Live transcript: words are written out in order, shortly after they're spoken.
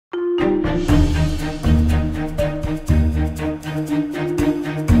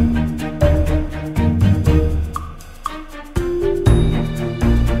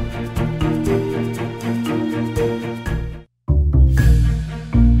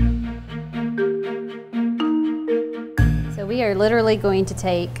we are literally going to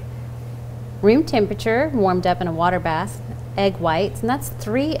take room temperature, warmed up in a water bath, egg whites, and that's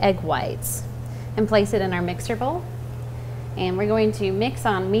 3 egg whites, and place it in our mixer bowl. And we're going to mix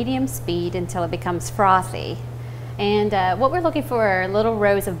on medium speed until it becomes frothy. And what we're looking for are little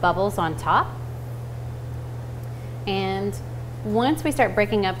rows of bubbles on top. And once we start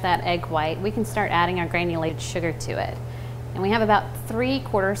breaking up that egg white, we can start adding our granulated sugar to it. And we have about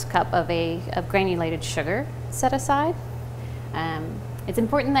 3/4 cup of granulated sugar set aside. It's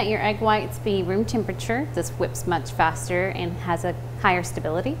important that your egg whites be room temperature. This whips much faster and has a higher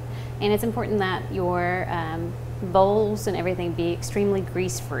stability. And it's important that your bowls and everything be extremely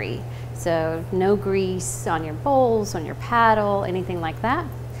grease-free. So no grease on your bowls, on your paddle, anything like that.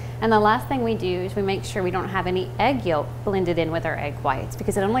 And the last thing we do is we make sure we don't have any egg yolk blended in with our egg whites,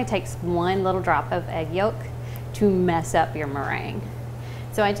 because it only takes 1 little drop of egg yolk to mess up your meringue.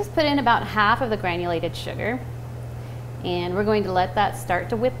 So I just put in about half of the granulated sugar, and we're going to let that start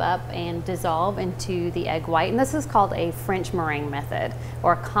to whip up and dissolve into the egg white. And this is called a French meringue method,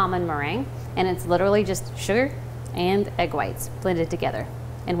 or a common meringue. And it's literally just sugar and egg whites blended together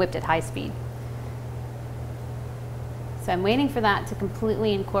and whipped at high speed. So I'm waiting for that to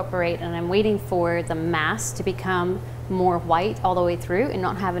completely incorporate, and I'm waiting for the mass to become more white all the way through and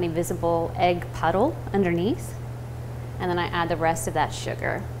not have any visible egg puddle underneath. And then I add the rest of that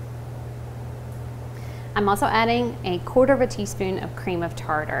sugar. I'm also adding 1/4 teaspoon of cream of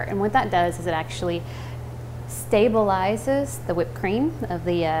tartar, and what that does is it actually stabilizes the whipped cream of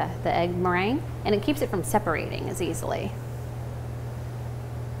the egg meringue, and it keeps it from separating as easily.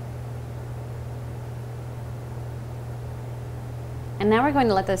 And now we're going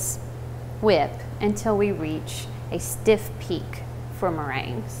to let this whip until we reach a stiff peak for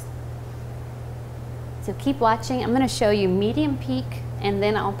meringues. So keep watching. I'm going to show you medium peak, and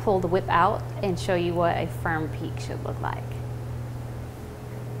then I'll pull the whip out and show you what a firm peak should look like.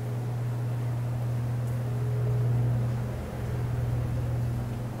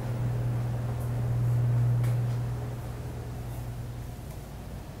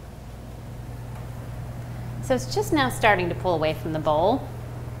 So it's just now starting to pull away from the bowl.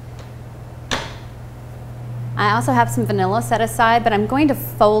 I also have some vanilla set aside, but I'm going to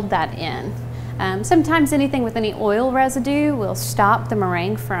fold that in. Sometimes anything with any oil residue will stop the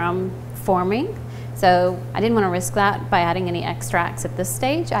meringue from forming. So I didn't want to risk that by adding any extracts at this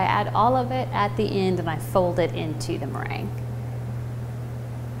stage. I add all of it at the end and I fold it into the meringue.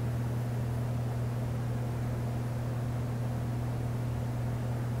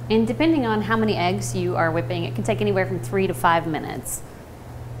 And depending on how many eggs you are whipping, it can take anywhere from 3 to 5 minutes.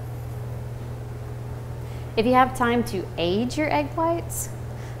 If you have time to age your egg whites,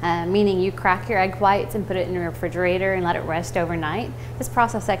 meaning you crack your egg whites and put it in your refrigerator and let it rest overnight, this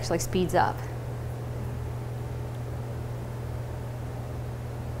process actually speeds up.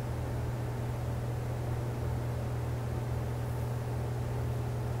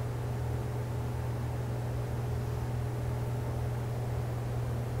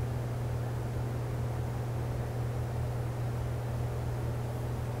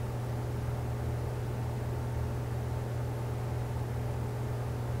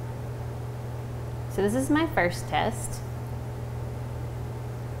 So this is my first test.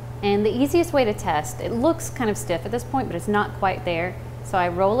 And the easiest way to test, it looks kind of stiff at this point, but it's not quite there. So I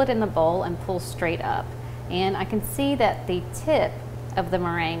roll it in the bowl and pull straight up. And I can see that the tip of the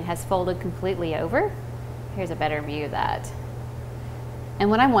meringue has folded completely over. Here's a better view of that. And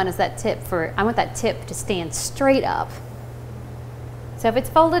what I want is that tip I want that tip to stand straight up. So if it's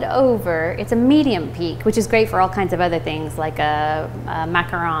folded over, it's a medium peak, which is great for all kinds of other things like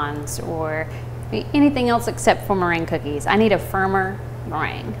macarons or anything else except for meringue cookies. I need a firmer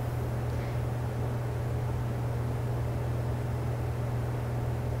meringue.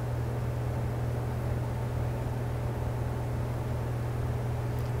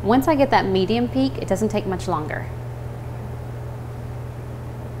 Once I get that medium peak, it doesn't take much longer.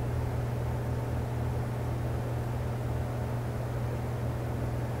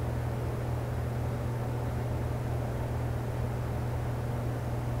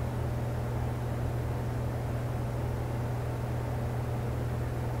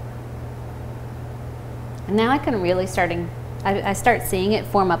 And now I can really I start seeing it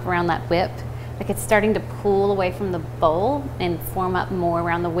form up around that whip. Like it's starting to pull away from the bowl and form up more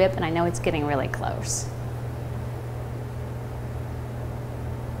around the whip, and I know it's getting really close.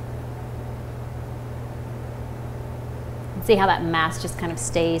 See how that mass just kind of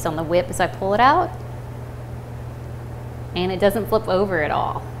stays on the whip as I pull it out? And it doesn't flip over at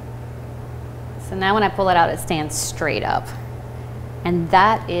all. So now when I pull it out, it stands straight up. And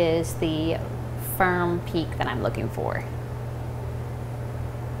that is the firm peak that I'm looking for.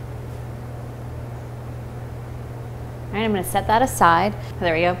 All right, I'm gonna set that aside.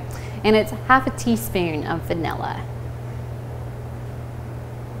 There we go. And it's half a teaspoon of vanilla.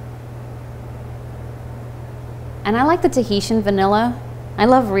 And I like the Tahitian vanilla. I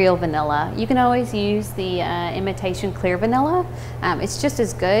love real vanilla. You can always use the imitation clear vanilla. It's just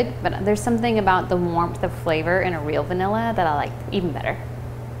as good, but there's something about the warmth of flavor in a real vanilla that I like even better.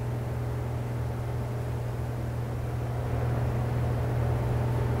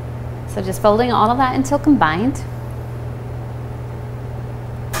 So just folding all of that until combined.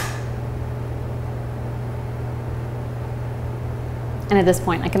 And at this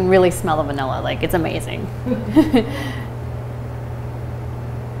point, I can really smell the vanilla, like it's amazing.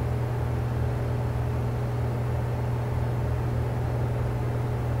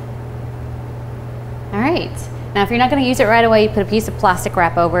 All right, now if you're not gonna use it right away, you put a piece of plastic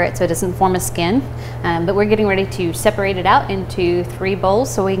wrap over it so it doesn't form a skin. But we're getting ready to separate it out into 3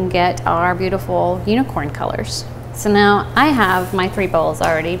 bowls so we can get our beautiful unicorn colors. So now I have my 3 bowls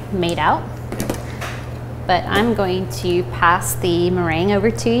already made out, but I'm going to pass the meringue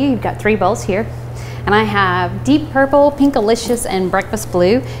over to you. You've got 3 bowls here. And I have deep purple, pinkalicious, and breakfast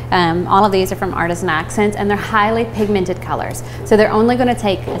blue. All of these are from Artisan Accents, and they're highly pigmented colors. So they're only gonna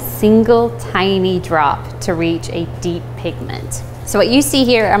take a single tiny drop to reach a deep pigment. So what you see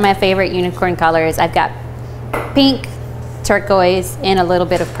here are my favorite unicorn colors. I've got pink, turquoise, and a little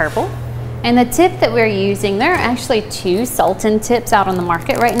bit of purple. And the tip that we're using, there are actually 2 Sultan tips out on the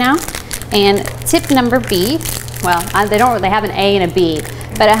market right now. And tip number B, well, they don't really have an A and a B,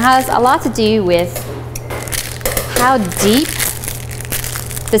 but it has a lot to do with how deep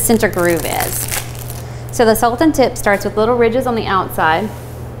the center groove is. So the Sultan tip starts with little ridges on the outside,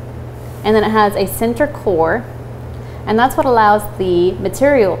 and then it has a center core, and that's what allows the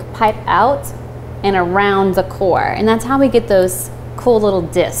material to pipe out and around the core. And that's how we get those cool little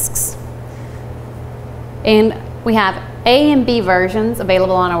discs. And we have A and B versions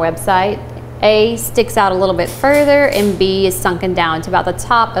available on our website. A sticks out a little bit further and B is sunken down to about the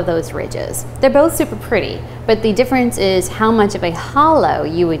top of those ridges. They're both super pretty, but the difference is how much of a hollow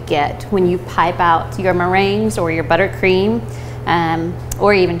you would get when you pipe out your meringues or your buttercream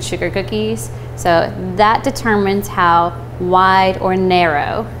or even sugar cookies. So that determines how wide or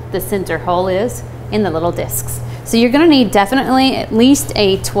narrow the center hole is in the little discs. So you're gonna need definitely at least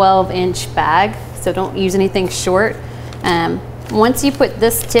a 12-inch bag, so don't use anything short. Once you put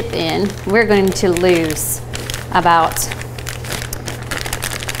this tip in, we're going to lose about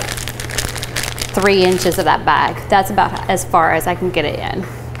 3 inches of that bag. That's about as far as I can get it in.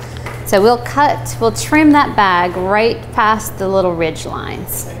 So we'll trim that bag right past the little ridge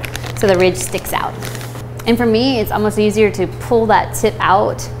lines so the ridge sticks out. And for me, it's almost easier to pull that tip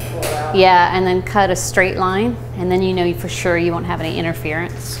out, yeah, and then cut a straight line, and then you know for sure you won't have any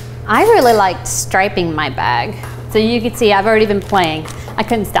interference. I really liked striping my bag. So you can see I've already been playing. I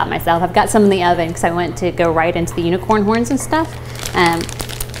couldn't stop myself. I've got some in the oven because I went to go right into the unicorn horns and stuff.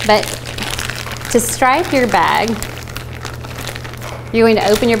 But to stripe your bag, you're going to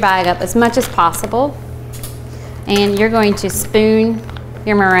open your bag up as much as possible, and you're going to spoon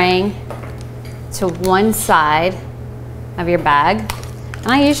your meringue to one side of your bag. And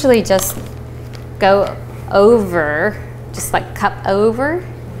I usually just go over, just like cup over,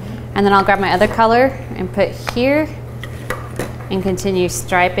 and then I'll grab my other color and put here and continue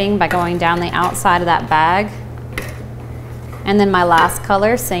striping by going down the outside of that bag. And then my last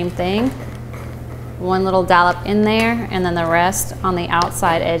color, same thing. One little dollop in there and then the rest on the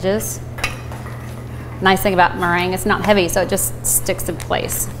outside edges. Nice thing about meringue, it's not heavy, so it just sticks in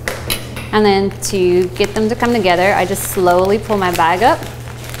place. And then to get them to come together, I just slowly pull my bag up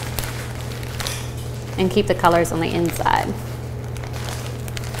and keep the colors on the inside.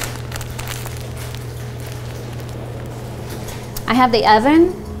 I have the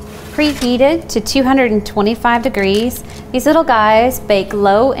oven preheated to 225 degrees. These little guys bake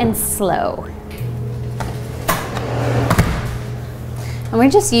low and slow. And we're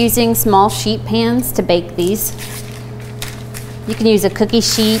just using small sheet pans to bake these. You can use a cookie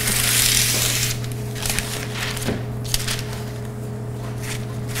sheet.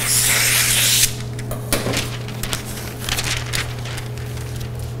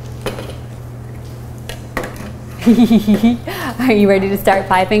 Are you ready to start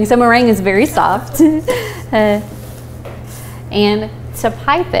piping? So meringue is very soft. And to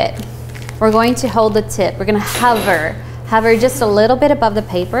pipe it, we're going to hold the tip. We're going to hover just a little bit above the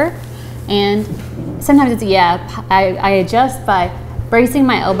paper. And sometimes it's, I adjust by bracing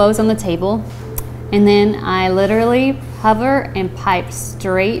my elbows on the table. And then I literally hover and pipe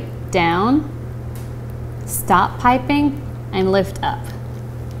straight down, stop piping, and lift up.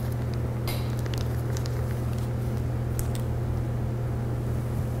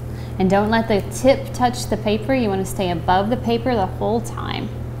 And don't let the tip touch the paper. You want to stay above the paper the whole time.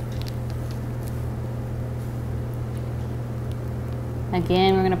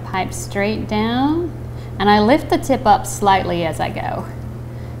 Again, we're going to pipe straight down, and I lift the tip up slightly as I go.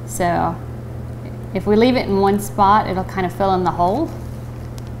 So if we leave it in one spot, it'll kind of fill in the hole.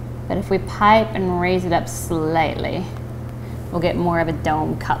 But if we pipe and raise it up slightly, we'll get more of a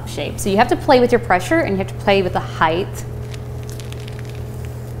dome cup shape. So you have to play with your pressure, and you have to play with the height.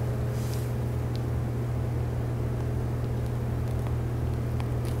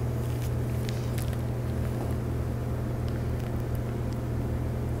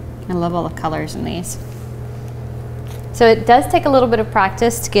 I love all the colors in these. So it does take a little bit of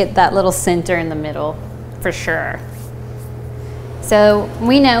practice to get that little center in the middle, for sure. So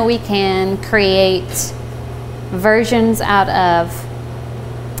we know we can create versions out of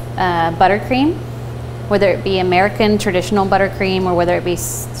buttercream, whether it be American traditional buttercream or whether it be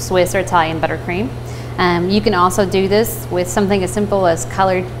Swiss or Italian buttercream. You can also do this with something as simple as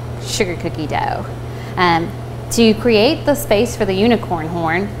colored sugar cookie dough. To create the space for the unicorn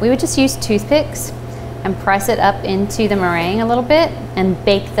horn, we would just use toothpicks and press it up into the meringue a little bit and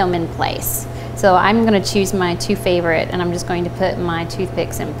bake them in place. So I'm going to choose my two favorite, and I'm just going to put my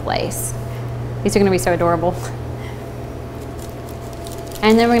toothpicks in place. These are going to be so adorable.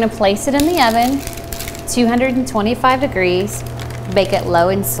 And then we're going to place it in the oven, 225 degrees, bake it low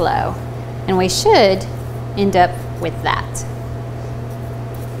and slow. And we should end up with that. So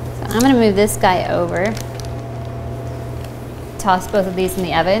I'm going to move this guy over. Toss both of these in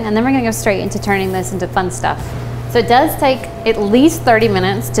the oven, and then we're going to go straight into turning this into fun stuff. So it does take at least 30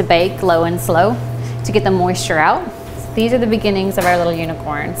 minutes to bake low and slow to get the moisture out. So these are the beginnings of our little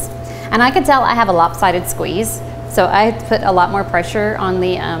unicorns. And I can tell I have a lopsided squeeze, so I put a lot more pressure on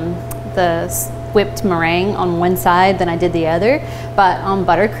the whipped meringue on one side than I did the other, but on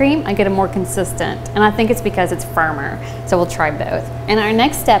buttercream I get a more consistent, and I think it's because it's firmer. So we'll try both. And our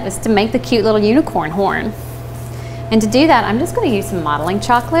next step is to make the cute little unicorn horn. And to do that, I'm just going to use some modeling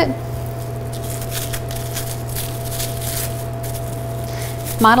chocolate.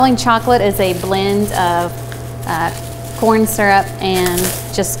 Modeling chocolate is a blend of corn syrup and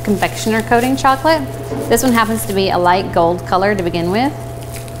just confectioner coating chocolate. This one happens to be a light gold color to begin with.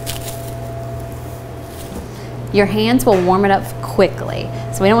 Your hands will warm it up quickly,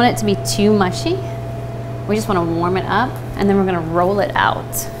 so we don't want it to be too mushy. We just want to warm it up, and then we're going to roll it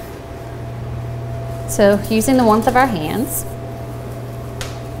out. So using the warmth of our hands,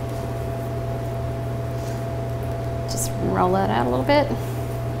 just roll that out a little bit.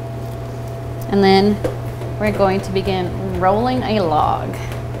 And then we're going to begin rolling a log.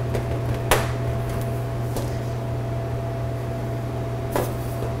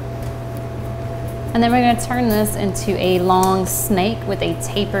 And then we're going to turn this into a long snake with a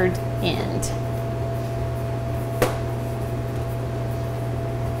tapered end.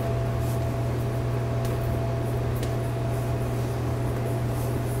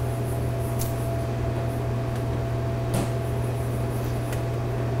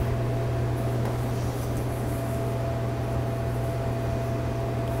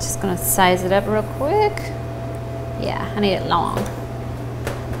 Just gonna size it up real quick. Yeah, I need it long.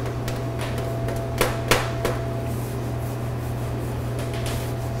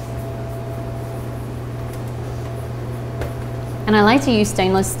 And I like to use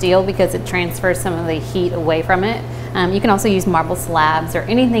stainless steel because it transfers some of the heat away from it. You can also use marble slabs or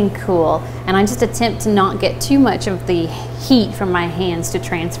anything cool. And I just attempt to not get too much of the heat from my hands to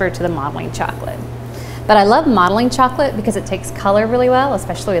transfer to the modeling chocolate. But I love modeling chocolate because it takes color really well,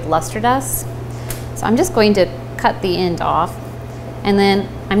 especially with luster dust. So I'm just going to cut the end off. And then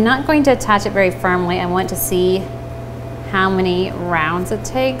I'm not going to attach it very firmly. I want to see how many rounds it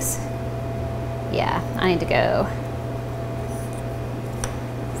takes. Yeah, I need to go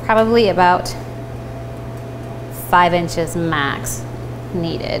probably about 5 inches max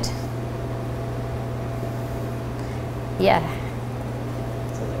needed. Yeah.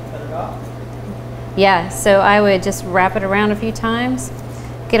 So they cut it off? Yeah, so I would just wrap it around a few times,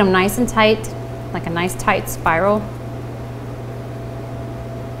 get them nice and tight, like a nice tight spiral.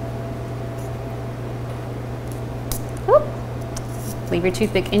 Whoop. Leave your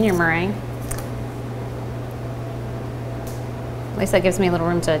toothpick in your meringue. At least that gives me a little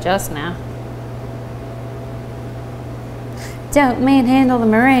room to adjust now. Don't manhandle the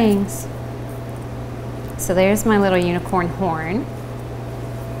meringues. So there's my little unicorn horn.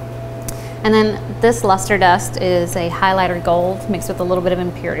 And then this luster dust is a highlighter gold mixed with a little bit of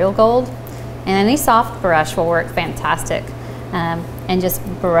imperial gold. And any soft brush will work fantastic. And just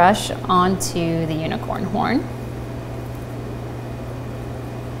brush onto the unicorn horn.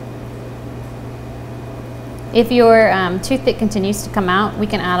 If your toothpick continues to come out, we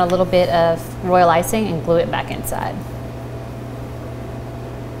can add a little bit of royal icing and glue it back inside.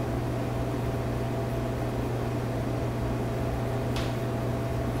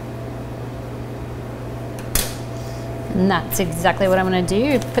 And that's exactly what I'm going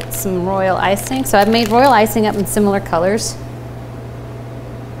to do. Put some royal icing. So I've made royal icing up in similar colors.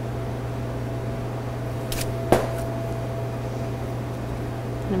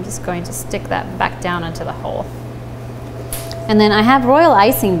 And I'm just going to stick that back down into the hole. And then I have royal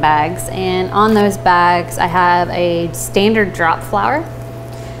icing bags, and on those bags I have a standard drop flower,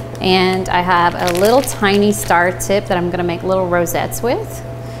 and I have a little tiny star tip that I'm going to make little rosettes with.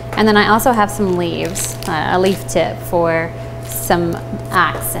 And then I also have some leaves, a leaf tip for some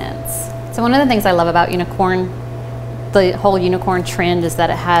accents. So one of the things I love about unicorn, the whole unicorn trend, is that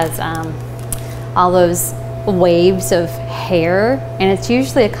it has all those waves of hair, and it's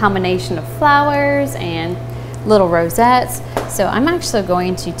usually a combination of flowers and little rosettes. So I'm actually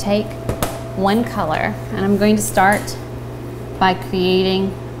going to take one color, and I'm going to start by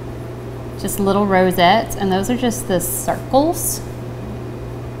creating just little rosettes, and those are just the circles.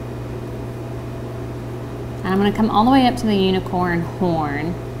 And I'm going to come all the way up to the unicorn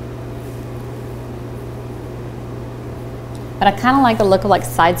horn. But I kind of like the look of like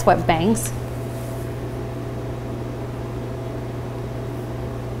sideswept bangs.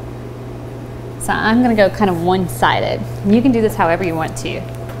 So I'm going to go kind of one-sided. You can do this however you want to.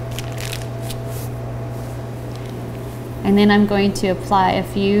 And then I'm going to apply a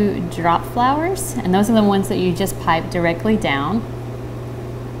few drop flowers, and those are the ones that you just pipe directly down.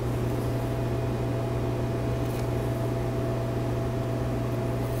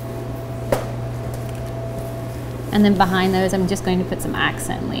 And then behind those, I'm just going to put some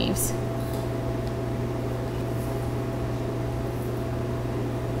accent leaves.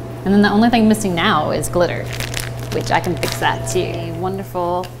 And then the only thing missing now is glitter, which I can fix that too. A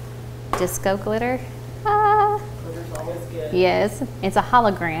wonderful disco glitter. Ah. Glitter's always good. Yes, it's a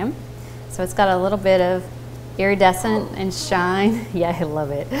hologram. So it's got a little bit of iridescent and shine. Yeah, I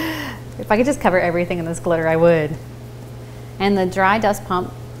love it. If I could just cover everything in this glitter, I would. And the dry dust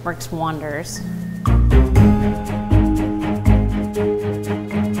pump works wonders.